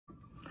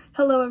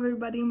Hello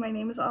everybody, my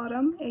name is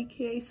Autumn,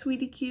 aka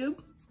Sweetie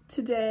Cube.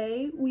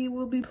 Today we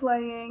will be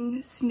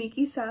playing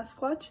Sneaky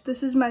Sasquatch.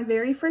 This is my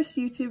very first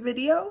YouTube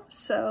video,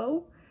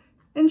 so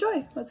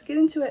enjoy. Let's get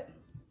into it.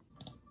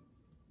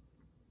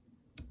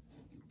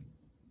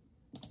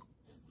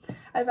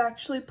 I've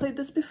actually played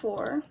this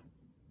before,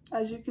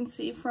 as you can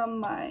see from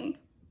my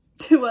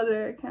 2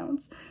 other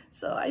accounts,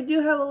 so I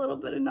do have a little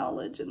bit of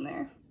knowledge in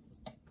there.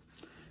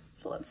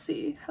 So let's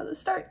see how this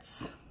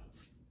starts.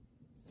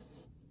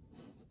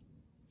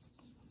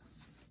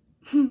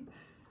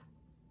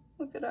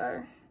 Look at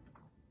our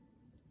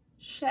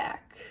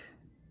shack.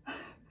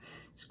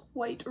 It's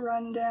quite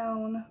run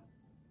down.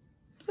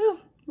 Ooh,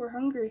 we're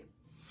hungry.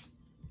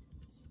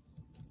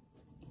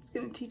 It's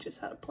gonna teach us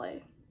how to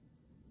play.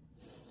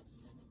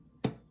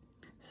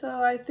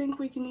 So I think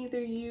we can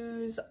either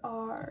use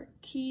our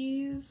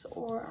keys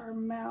or our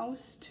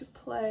mouse to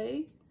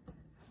play.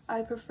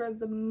 I prefer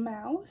the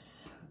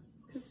mouse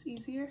because it's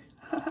easier.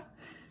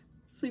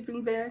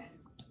 Sleeping bear.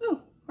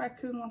 Ooh,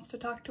 raccoon wants to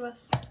talk to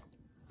us.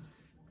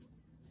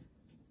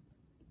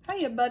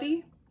 Hiya,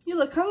 buddy. You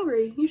look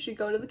hungry. You should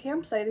go to the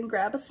campsite and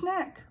grab a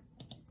snack.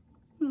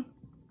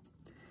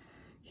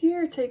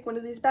 Here, take one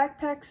of these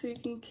backpacks so you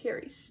can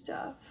carry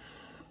stuff.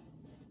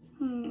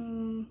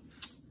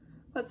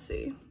 Let's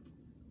see.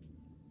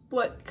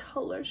 What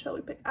color shall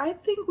we pick? I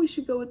think we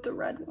should go with the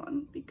red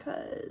one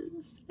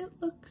because it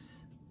looks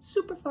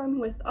super fun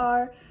with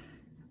our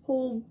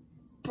whole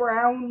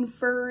brown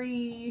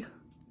furry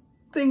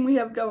thing we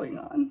have going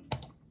on.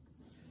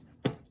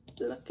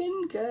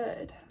 Looking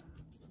good.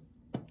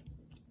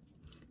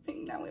 I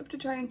think now we have to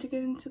try to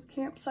get into the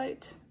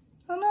campsite.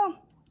 Oh no.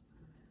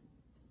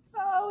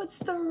 Oh, it's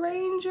the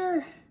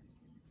ranger.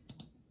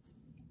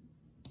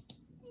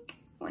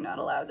 We're not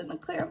allowed in the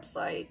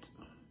campsite.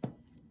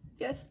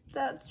 Guess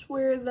that's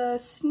where the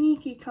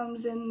sneaky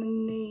comes in the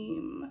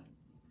name.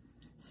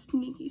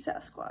 Sneaky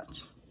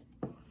Sasquatch.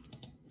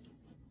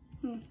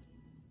 I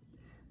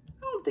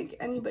don't think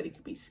anybody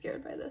could be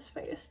scared by this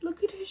face.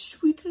 Look at his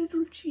sweet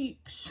little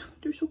cheeks.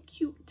 They're so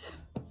cute.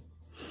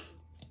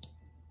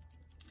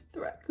 The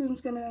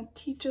raccoon's gonna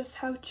teach us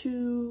how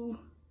to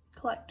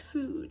collect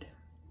food.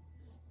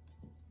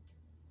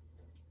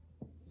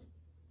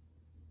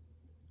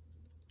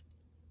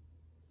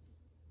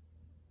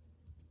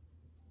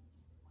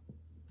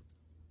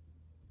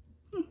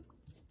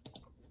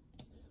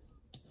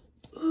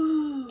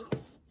 Ooh,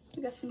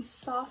 we got some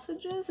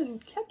sausages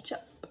and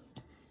ketchup.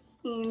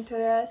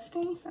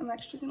 Interesting. I'm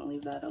actually gonna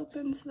leave that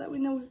open so that we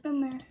know we've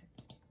been there.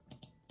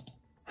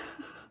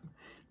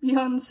 Be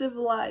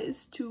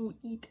uncivilized to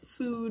eat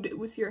food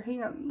with your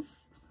hands,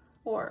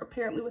 or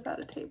apparently without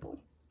a table.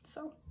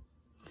 So,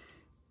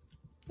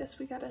 guess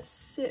we gotta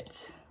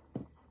sit,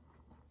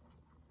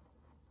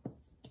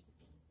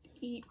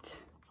 eat.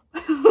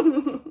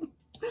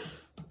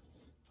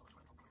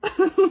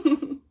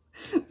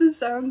 The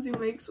sounds he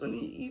makes when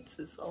he eats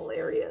is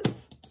hilarious.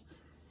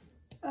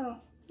 Oh,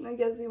 I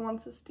guess he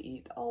wants us to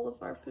eat all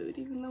of our food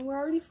even though we're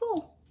already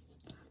full.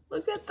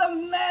 Look at the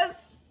mess!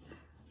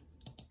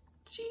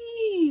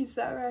 Jeez,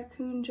 that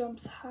raccoon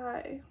jumps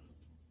high.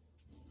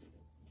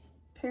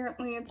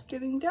 Apparently it's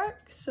getting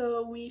dark,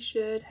 so we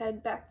should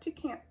head back to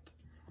camp.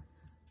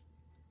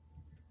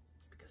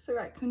 Because the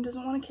raccoon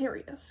doesn't want to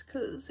carry us,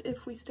 because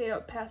if we stay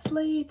out past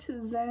late,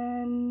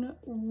 then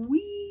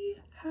we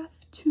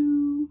have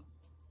to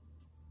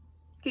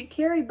get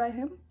carried by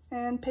him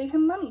and pay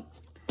him money.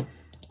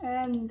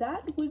 And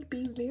that would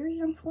be very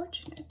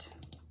unfortunate.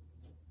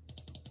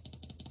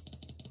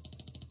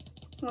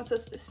 He wants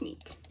us to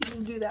sneak. You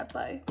can do that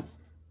by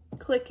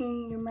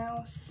clicking your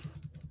mouse.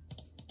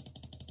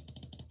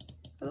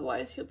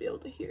 Otherwise, he'll be able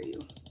to hear you.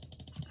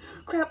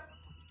 Crap.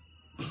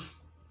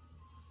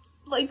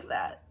 Like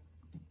that.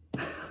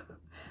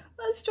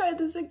 Let's try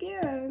this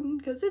again,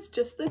 because it's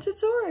just the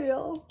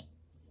tutorial.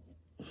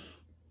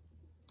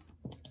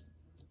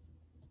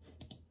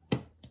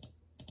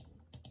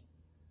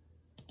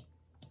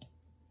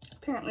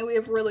 Apparently we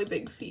have really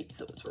big feet,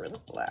 so it's really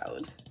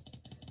loud.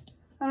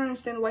 I don't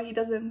understand why he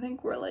doesn't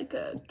think we're like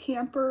a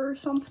camper or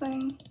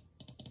something.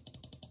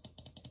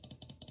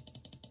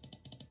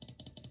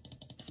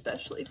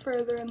 Especially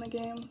further in the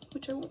game,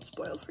 which I won't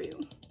spoil for you.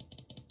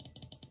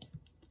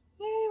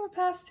 Yay, we're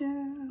past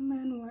him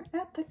and we're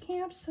at the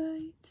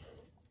campsite.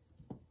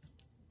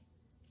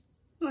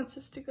 He wants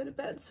us to go to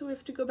bed, so we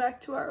have to go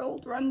back to our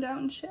old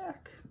rundown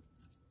shack,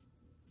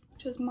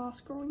 which has moss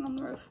growing on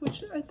the roof,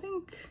 which I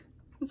think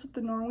that's what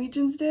the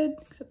Norwegians did,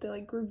 except they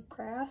like grew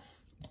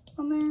grass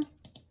on there.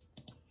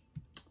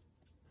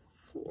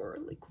 For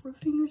like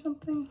roofing or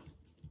something.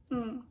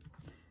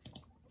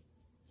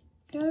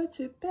 Go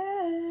to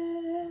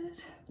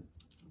bed.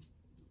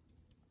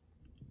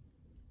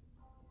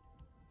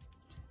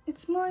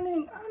 It's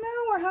morning. Oh no,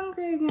 we're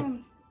hungry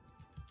again.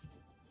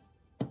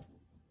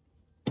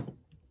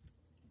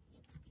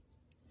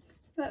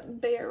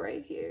 That bear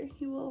right here,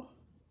 he will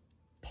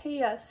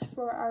pay us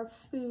for our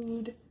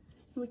food.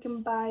 We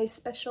can buy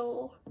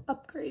special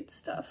upgrade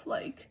stuff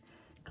like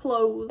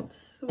clothes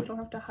so we don't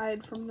have to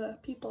hide from the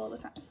people all the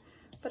time.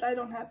 but I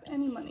don't have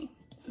any money.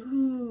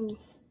 Ooh.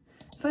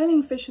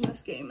 Finding fish in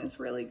this game is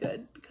really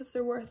good because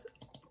they're worth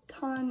a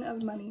ton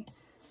of money.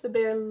 The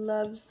bear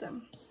loves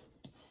them.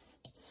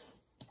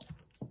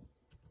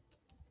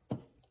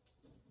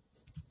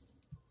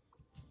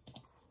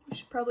 We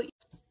should probably...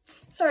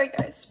 Sorry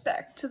guys,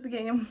 back to the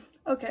game.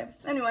 Okay,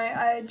 anyway,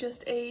 I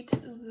just ate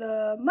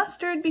the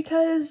mustard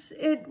because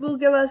it will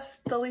give us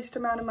the least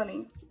amount of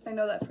money. I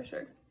know that for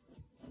sure.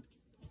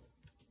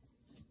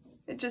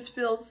 It just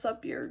fills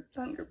up your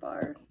hunger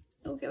bar.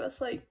 It'll give us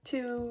like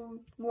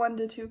 1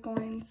 to 2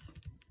 coins.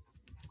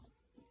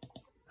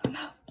 Oh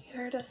no, he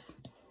heard us.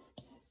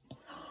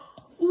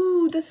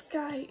 Ooh, this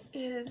guy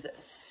is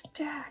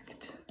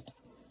stacked.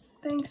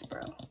 Thanks,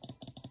 bro.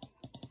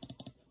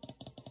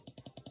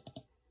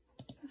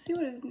 Let's see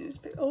what his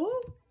newspaper.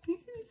 Oh, he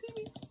can see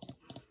me.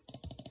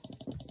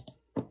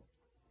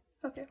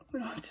 Okay, we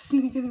don't have to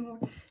sneak anymore.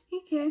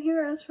 He can't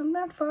hear us from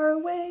that far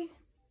away.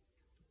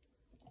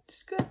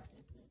 Just good.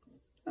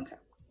 Okay.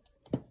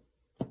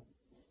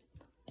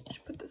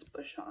 Should put this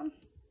bush on.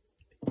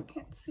 People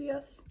can't see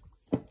us.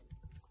 They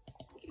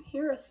can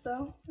hear us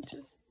though, which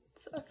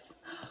sucks.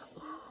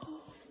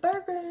 Ooh,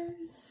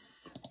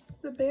 burgers!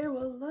 The bear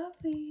will love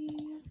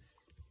these.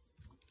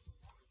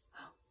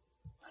 Oh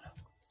no.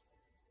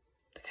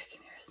 The guy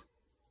can hear us.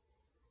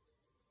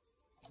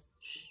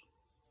 Shh.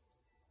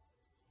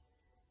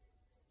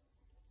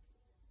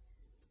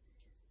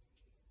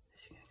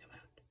 Is he gonna come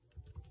out?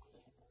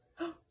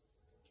 Oh!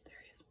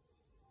 There he is.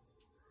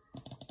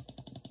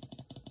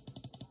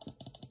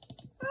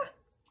 Ah!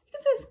 He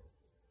can see us.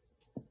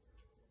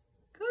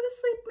 Go to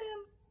sleep, man.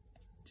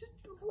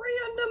 Just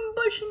random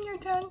bush in your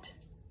tent.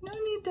 No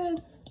need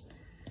to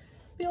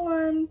be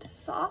alarmed.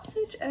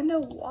 Sausage and a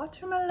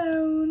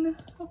watermelon.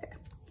 Okay.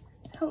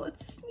 Now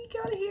let's sneak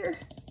out of here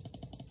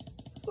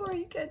before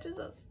he catches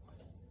us.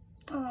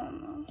 Oh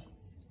no.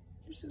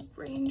 There's a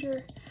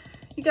ranger.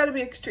 You gotta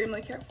be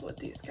extremely careful with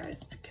these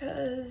guys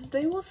because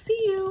they will see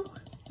you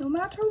no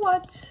matter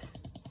what.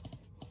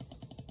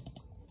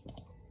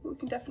 We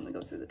can definitely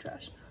go through the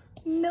trash.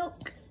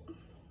 Milk.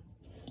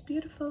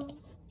 Beautiful.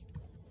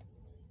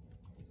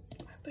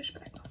 Get my bush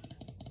back on.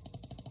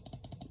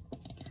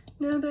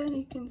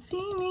 Nobody can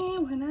see me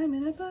when I'm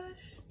in a bush.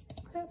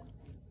 Crap.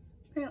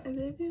 Apparently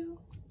they do.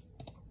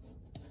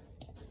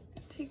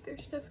 Take their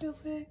stuff real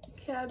quick.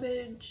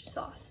 Cabbage,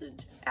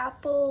 sausage,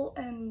 apple,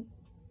 and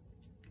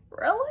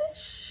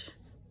relish?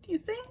 Do you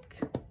think?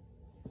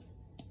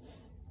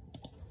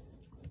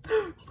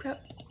 Crap.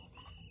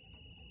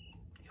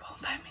 You won't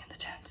find me in the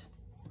tent.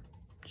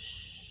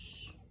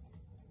 Shh.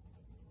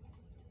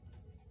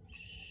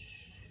 Shh.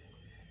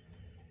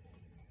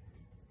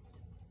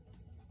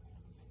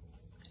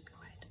 Be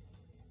quiet.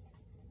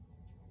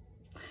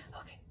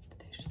 Okay, the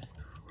day should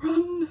run.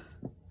 Run,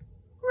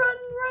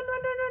 run,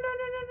 run, run, run,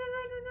 run, run, run,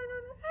 run, run,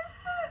 run, run.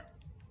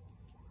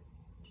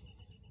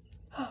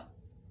 Ah. Oh,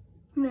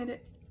 we made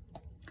it.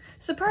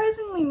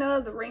 Surprisingly, none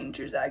of the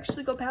rangers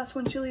actually go past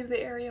once you leave the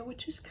area,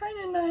 which is kind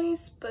of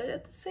nice, but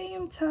at the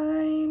same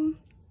time,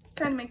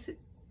 kind of makes it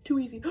too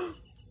easy. I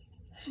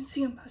didn't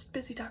see him. I was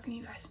busy talking to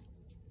you guys.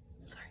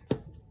 Sorry.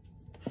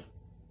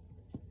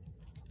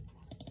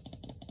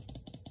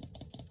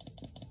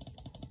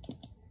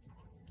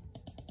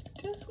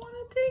 Just want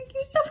to take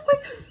your stuff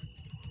quick.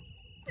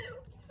 No.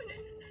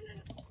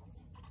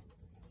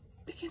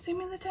 You can't see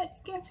me in the tent.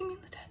 You can't see me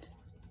in the tent.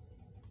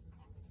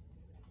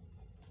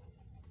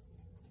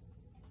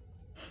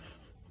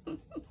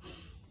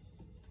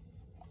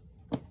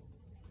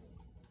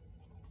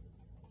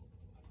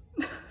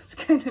 It's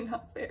kind of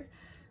not fair.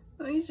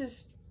 Oh, he's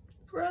just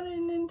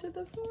running into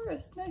the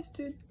forest. Nice,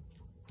 dude.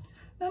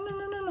 No.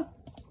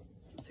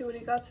 Let's see what he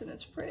got in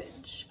his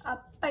fridge. A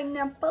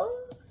pineapple,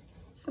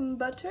 some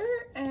butter,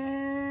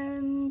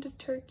 and a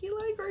turkey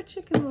leg or a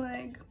chicken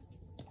leg.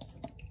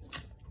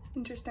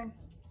 Interesting.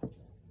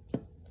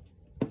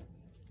 Oh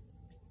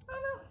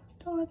no,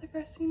 don't let the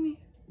guy see me.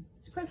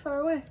 He's quite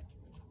far away.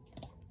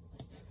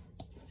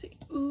 Let's see.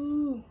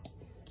 Ooh,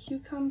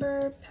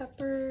 cucumber,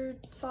 pepper,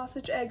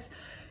 sausage, eggs.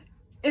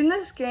 In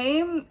this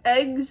game,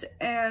 eggs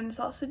and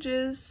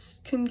sausages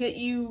can get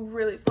you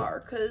really far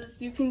because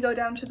you can go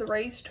down to the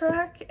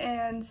racetrack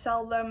and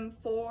sell them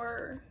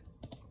for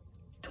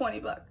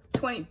 20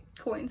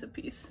 coins a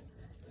piece.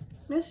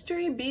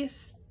 Mystery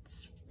beast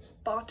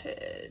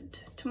spotted.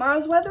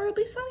 Tomorrow's weather will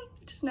be sunny,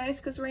 which is nice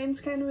because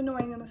rain's kind of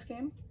annoying in this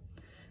game.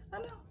 I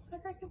know,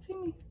 that guy can see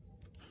me.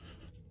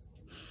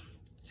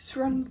 Just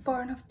run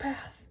far enough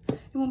path.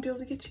 He won't be able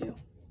to get you.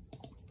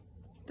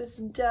 This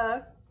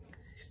duck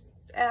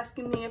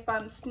asking me if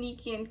I'm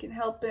sneaky and can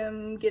help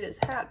him get his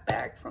hat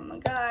back from a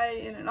guy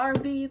in an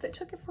RV that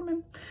took it from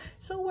him.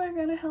 So we're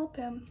gonna help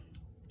him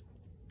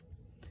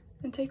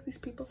and take these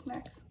people's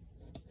snacks.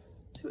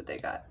 See what they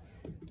got.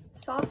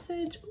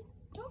 Sausage,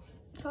 oh,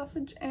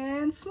 sausage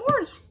and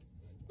s'mores.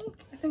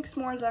 I think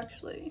s'mores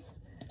actually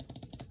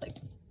like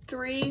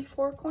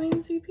 3-4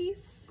 coins a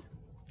piece.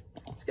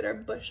 Let's get our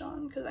bush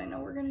on because I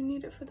know we're gonna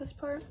need it for this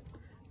part.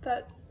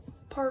 That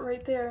part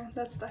right there,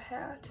 that's the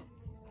hat.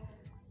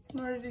 In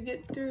order to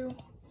get through,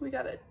 we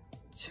gotta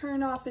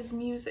turn off his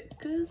music,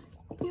 because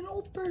an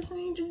old person,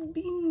 he just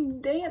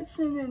been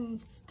dancing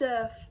and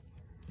stuff.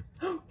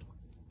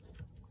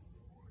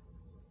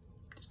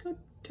 Just go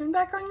turn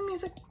back on your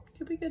music.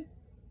 You'll be good.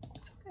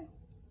 It's okay.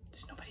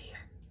 There's nobody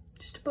here.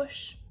 Just a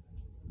bush.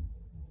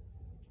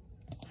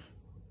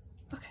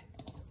 Okay.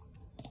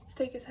 Let's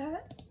take his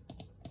hat.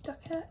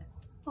 Duck hat.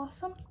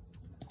 Awesome.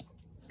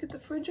 Let's get the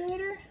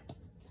refrigerator.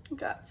 We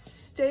got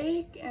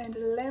steak and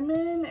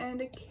lemon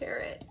and a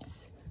carrot.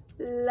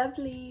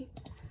 Lovely.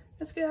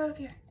 Let's get out of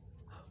here.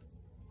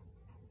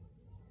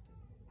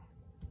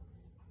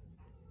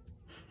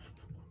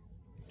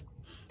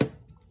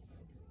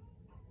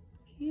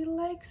 He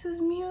likes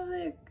his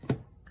music.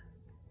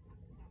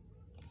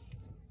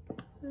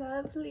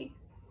 Lovely.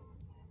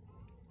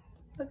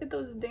 Look at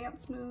those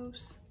dance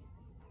moves.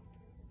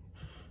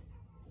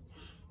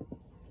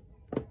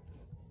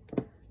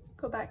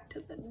 Go back to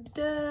the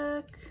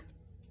duck.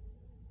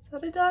 Is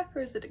that a duck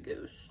or is it a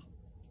goose?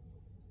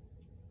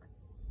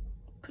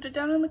 Put it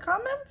down in the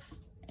comments.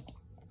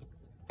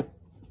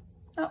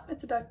 Oh,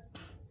 it's a duck.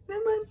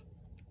 Never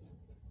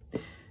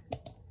mind.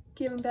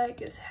 Give him back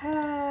his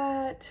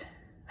hat.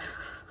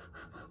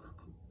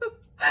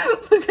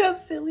 Look how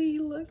silly he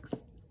looks.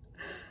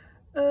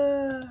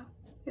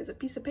 Here's a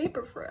piece of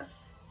paper for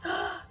us.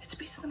 It's a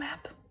piece of the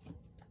map.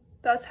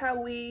 That's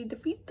how we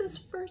defeat this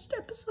first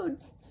episode.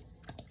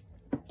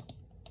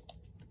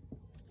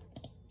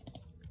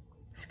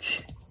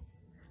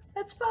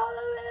 Let's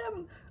follow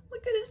him.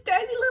 Look at his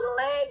tiny little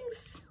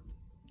legs.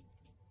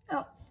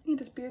 Oh, he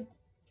disappeared.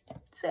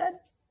 Sad.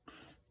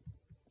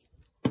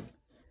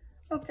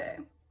 Okay,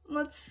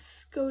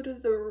 let's go to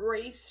the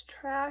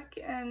racetrack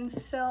and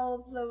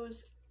sell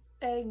those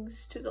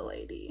eggs to the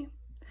lady.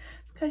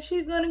 Because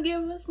she's gonna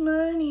give us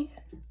money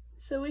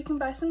so we can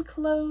buy some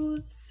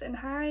clothes and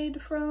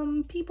hide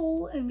from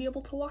people and be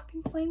able to walk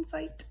in plain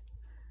sight.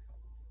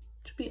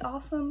 Which would be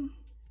awesome.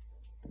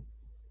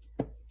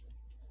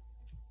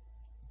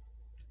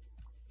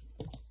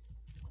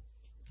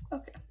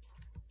 Okay,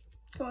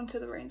 go into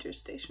the ranger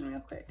station real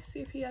quick,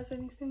 see if he has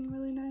anything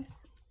really nice.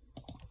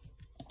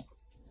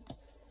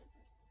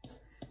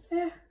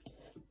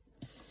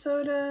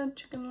 Soda,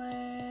 chicken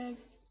leg,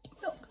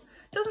 milk.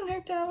 Doesn't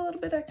hurt to have a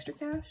little bit extra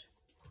cash.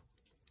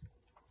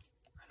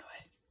 Run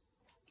away,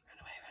 run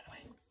away, run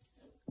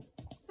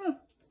away.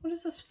 What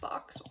does this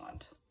fox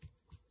want?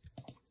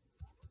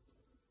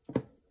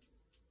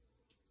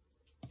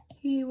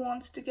 He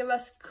wants to give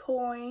us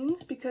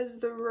coins because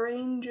the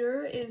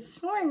ranger is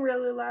snoring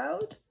really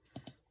loud.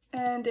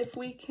 And if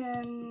we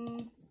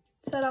can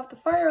set off the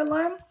fire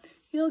alarm,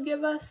 he'll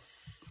give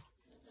us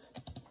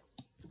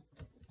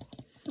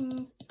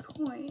some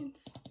coins.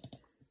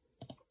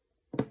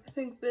 I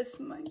think this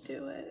might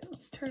do it.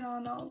 Let's turn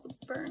on all the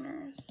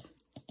burners.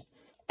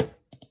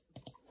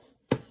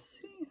 Let's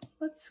see.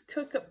 Let's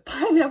cook a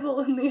pineapple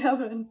in the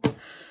oven.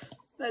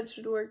 That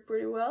should work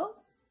pretty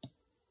well.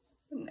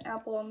 An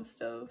apple on the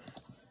stove.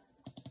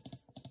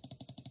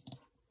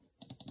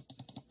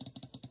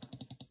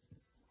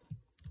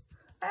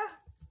 Ah!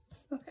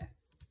 Okay.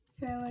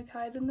 Can I like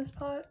hide in this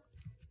pot?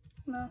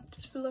 No,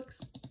 just for looks.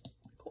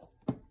 Cool.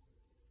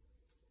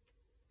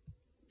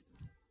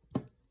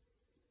 I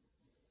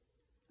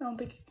don't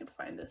think you can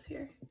find us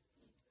here.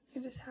 You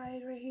can just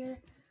hide right here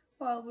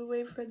while we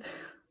wait for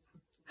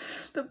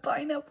the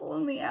pineapple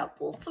and the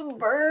apple to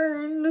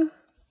burn.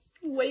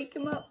 Wake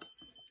him up.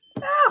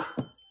 Ah!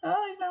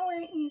 Oh,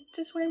 he's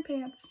just wearing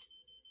pants.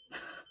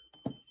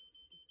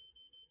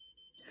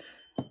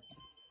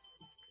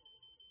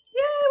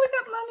 Yay, we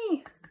got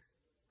money!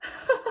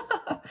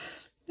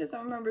 He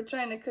doesn't remember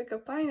trying to cook a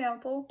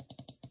pineapple.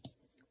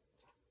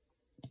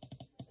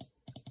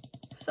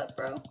 What's up,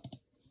 bro?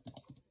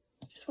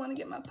 Just want to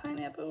get my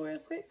pineapple real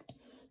quick.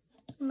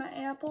 My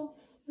apple,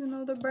 even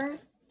though they're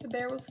burnt, the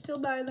bear will still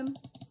buy them.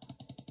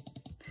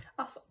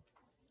 Awesome.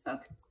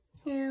 Okay,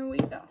 here we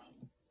go.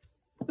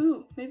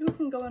 Ooh, maybe we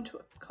can go into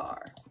a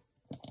car.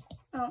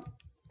 Oh,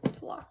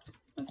 it's locked.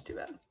 That's too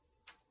bad.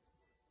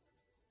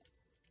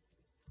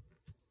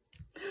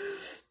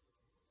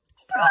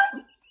 Run!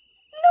 No,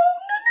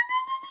 no, no,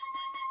 no, no,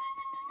 no,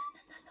 no,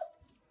 no, no,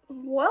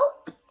 no.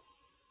 Welp.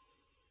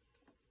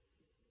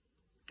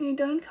 You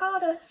done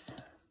caught us.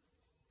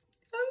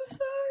 I'm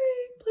sorry.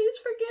 Please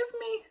forgive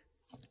me.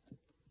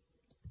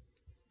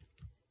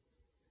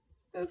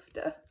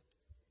 Oofda.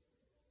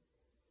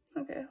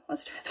 Okay,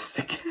 let's try this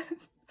again.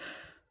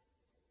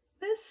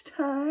 This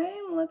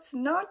time, let's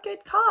not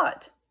get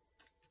caught.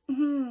 Okay.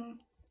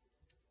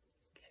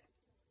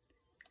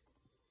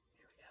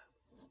 Here we go.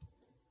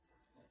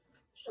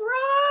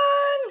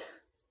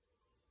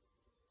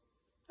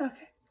 Run!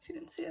 Okay, she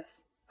didn't see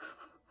us.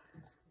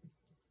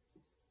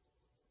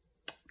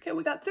 Okay,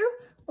 we got through.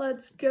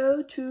 Let's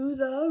go to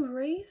the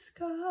race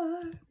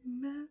car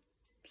map.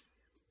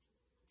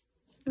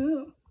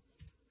 Ooh.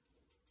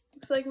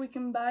 Looks like we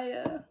can buy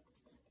a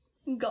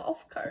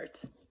golf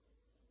cart.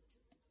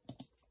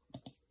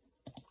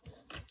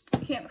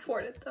 Can't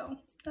afford it though.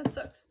 That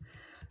sucks.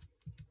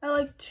 I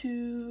like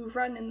to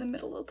run in the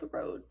middle of the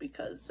road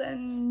because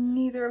then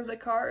neither of the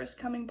cars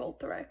coming both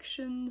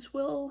directions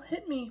will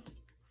hit me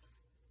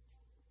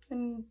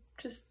and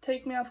just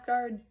take me off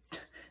guard.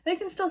 They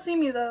can still see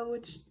me though,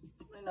 which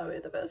might not be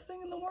the best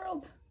thing in the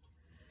world.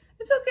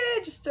 It's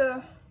okay, just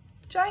a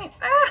giant,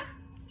 they're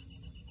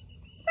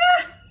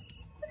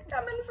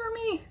coming for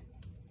me.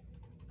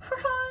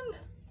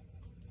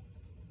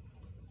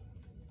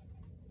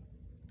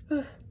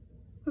 Run.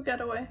 We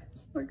got away,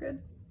 we're good.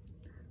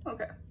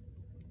 Okay.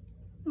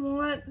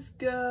 Let's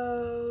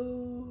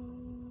go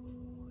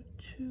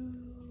to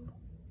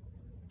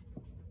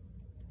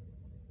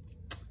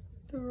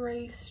the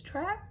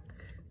racetrack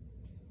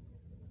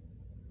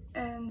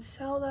and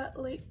sell that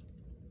late.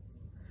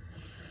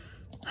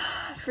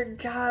 I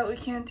forgot we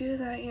can't do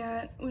that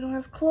yet. We don't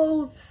have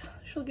clothes.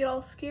 She'll get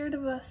all scared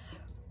of us.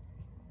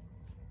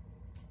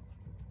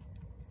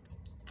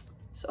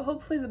 So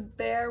hopefully the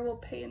bear will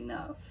pay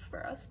enough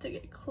for us to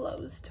get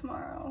clothes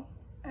tomorrow,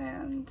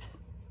 and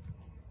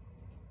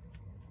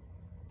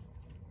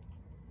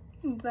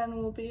then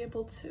we'll be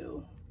able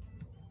to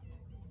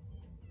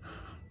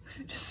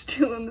just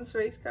steal in this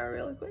race car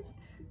really quick.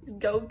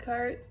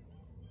 Go-kart.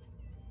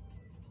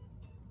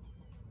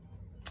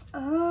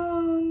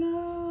 Oh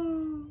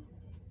no,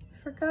 I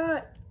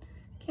forgot.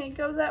 Can't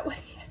go that way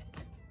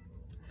yet.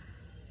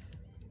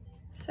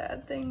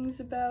 Sad things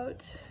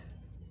about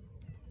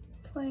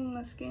playing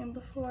this game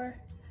before.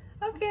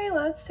 Okay,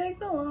 let's take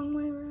the long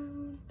way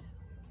around.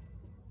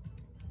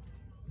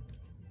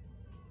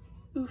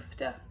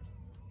 Oofda.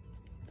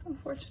 It's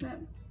unfortunate.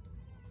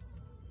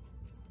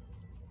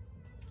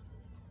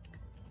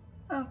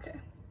 Okay.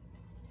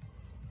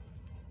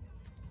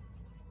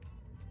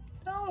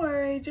 Don't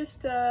worry,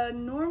 just a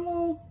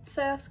normal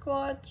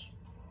Sasquatch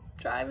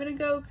driving a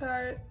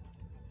go-kart.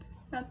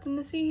 Nothing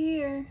to see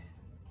here.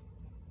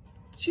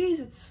 Jeez,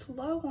 it's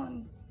slow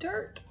on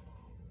dirt.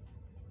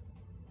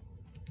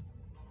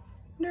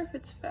 Wonder if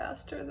it's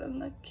faster than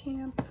the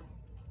camp.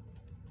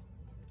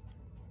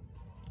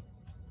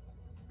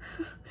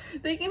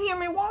 They can hear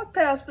me walk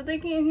past, but they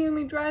can't hear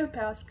me drive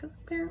past because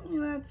apparently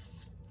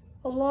that's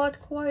a lot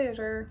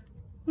quieter.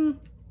 Oh,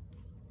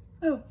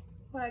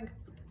 lag.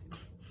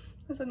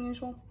 That's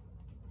unusual.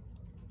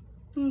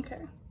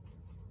 Okay.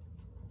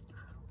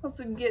 Let's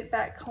get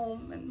back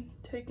home and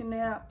take a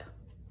nap.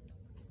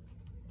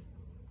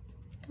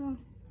 Oh,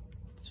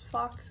 it's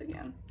Fox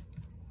again,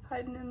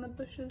 hiding in the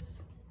bushes.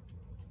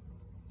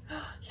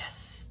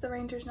 Yes, the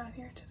ranger's not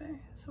here today,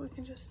 so we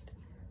can just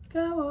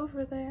go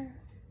over there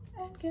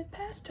and get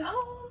past to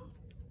home.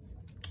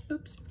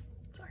 Oops,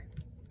 sorry.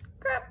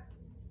 Crap.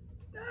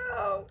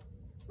 No,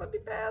 let me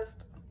past.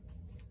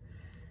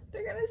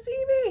 They're gonna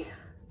see me.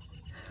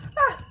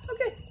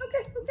 Okay.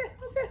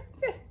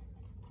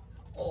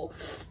 Oh.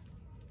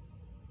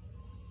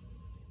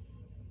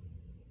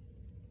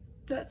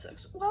 That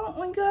sucks. Well,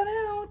 we got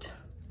out.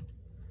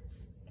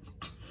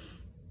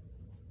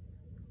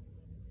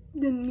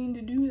 Didn't mean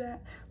to do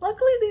that.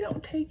 Luckily, they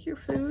don't take your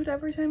food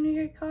every time you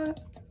get caught.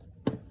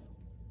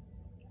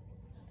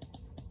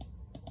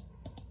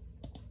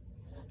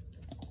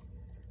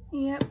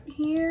 Yep,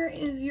 here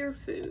is your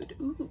food.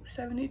 Ooh,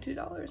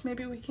 $72.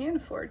 Maybe we can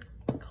afford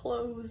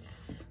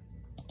clothes.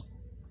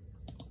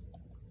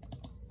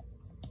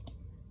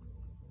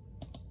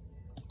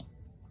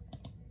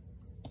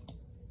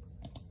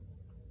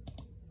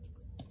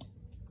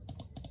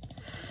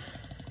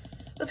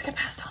 Let's get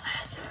past all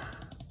this.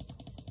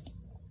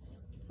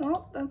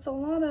 Well, that's a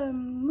lot of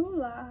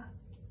moolah.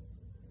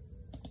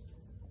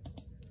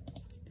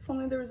 If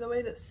only there was a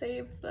way to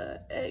save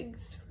the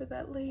eggs for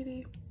that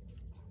lady.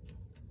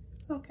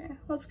 Okay,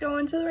 let's go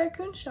into the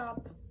raccoon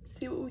shop,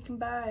 see what we can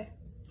buy.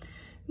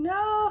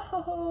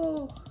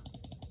 No!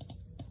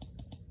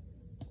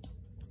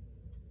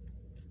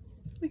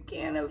 We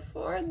can't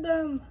afford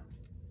them.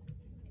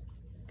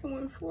 Can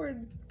we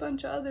afford a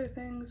bunch of other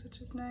things, which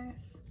is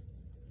nice.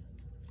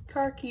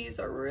 Car keys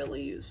are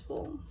really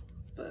useful,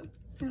 but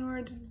in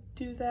order to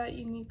do that,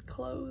 you need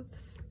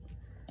clothes.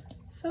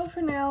 So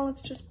for now,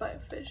 let's just buy a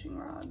fishing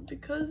rod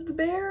because the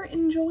bear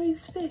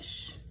enjoys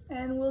fish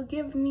and will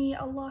give me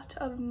a lot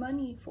of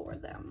money for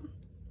them.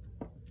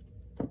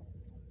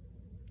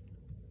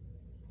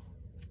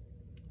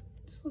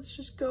 So let's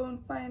just go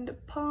and find a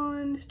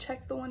pond,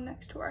 check the one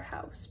next to our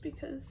house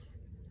because,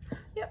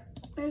 yep,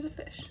 there's a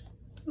fish.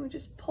 We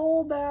just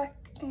pull back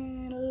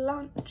and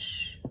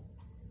launch.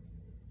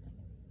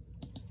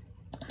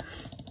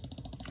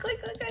 Click,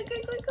 click, click,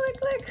 click, click, click,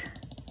 click.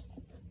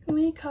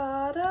 We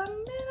caught a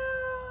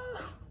minnow.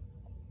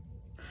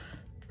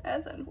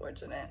 That's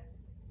unfortunate.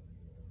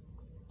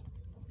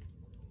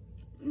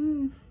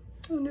 I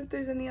wonder if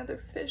there's any other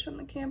fish on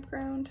the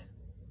campground.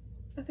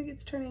 I think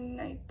it's turning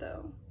night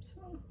though,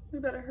 so we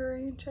better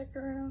hurry and check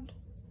around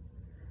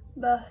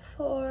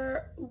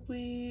before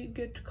we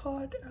get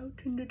caught out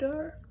in the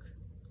dark.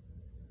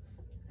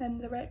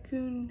 And the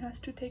raccoon has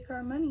to take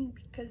our money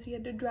because he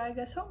had to drag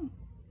us home.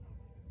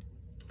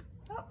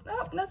 Oh,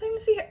 no, nothing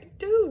to see here.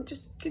 Dude,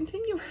 just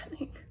continue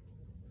running.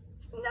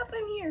 There's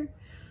nothing here.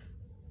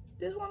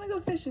 Just want to go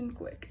fishing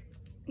quick.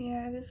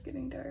 Yeah, it is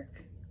getting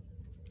dark.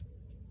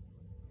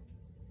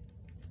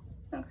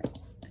 Okay.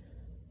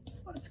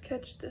 Let's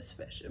catch this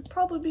fish. It'd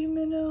probably be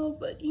minnow,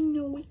 but you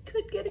know, we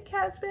could get a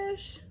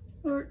catfish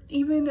or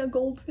even a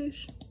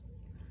goldfish,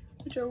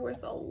 which are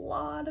worth a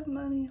lot of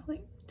money,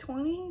 like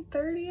 20,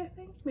 30, I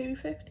think, maybe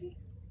 50.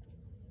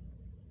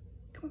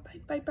 Come on,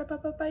 bite, bite,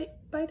 bite, bite, bite,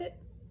 bite it.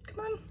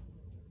 Come on.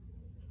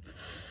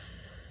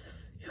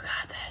 You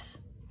got this.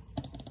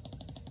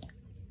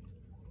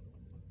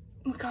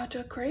 We got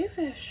a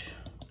crayfish.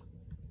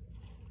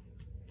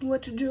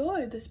 What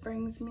joy this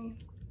brings me.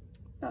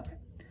 Okay.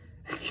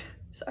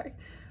 Sorry.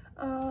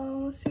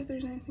 Let's see if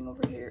there's anything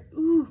over here.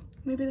 Ooh,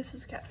 maybe this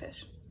is a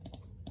catfish.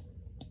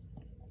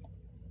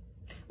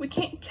 We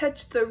can't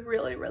catch the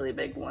really, really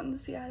big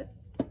ones yet,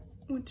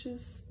 which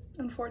is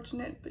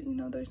unfortunate, but you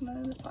know, there's none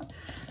in this pond.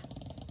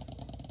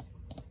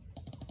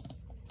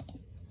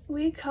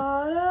 We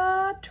caught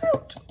a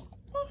trout.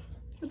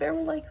 The bear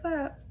will like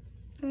that.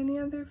 Any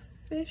other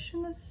fish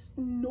in this?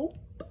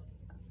 Nope.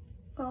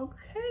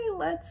 Okay,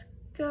 let's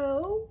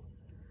go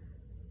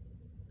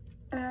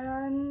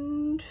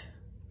and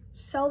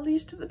sell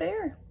these to the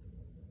bear.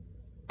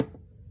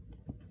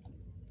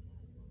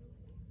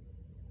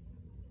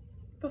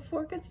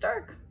 Before it gets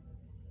dark.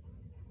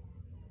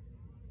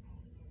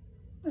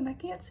 And I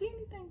can't see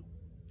anything.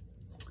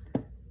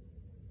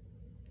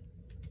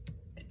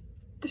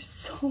 There's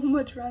so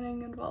much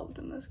running involved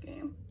in this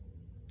game.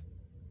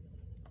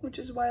 Which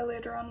is why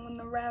later on when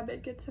the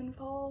rabbit gets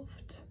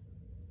involved,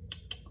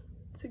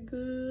 it's a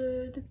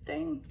good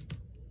thing.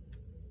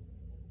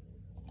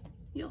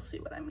 You'll see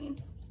what I mean.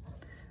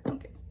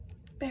 Okay,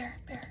 bear,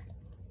 bear.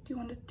 Do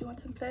you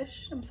want some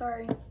fish? I'm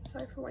sorry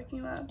for waking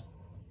you up.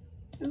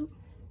 Ooh.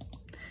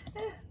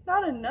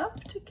 Not enough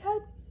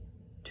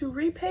to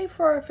repay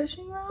for our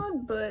fishing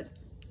rod, but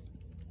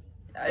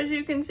as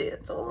you can see,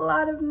 it's a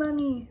lot of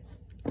money.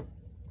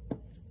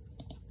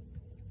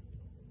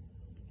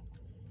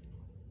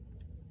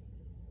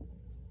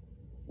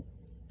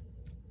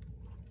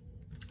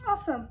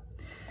 Awesome.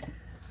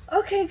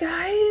 Okay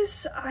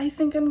guys, I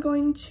think I'm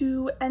going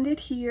to end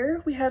it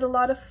here. We had a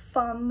lot of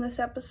fun this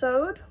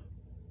episode.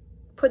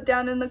 Put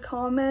down in the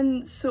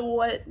comments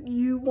what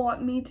you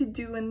want me to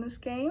do in this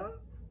game.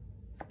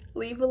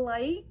 Leave a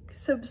like,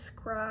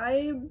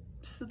 subscribe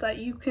so that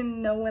you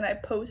can know when I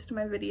post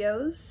my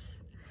videos.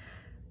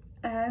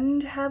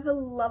 And have a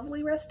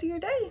lovely rest of your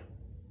day.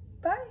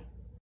 Bye.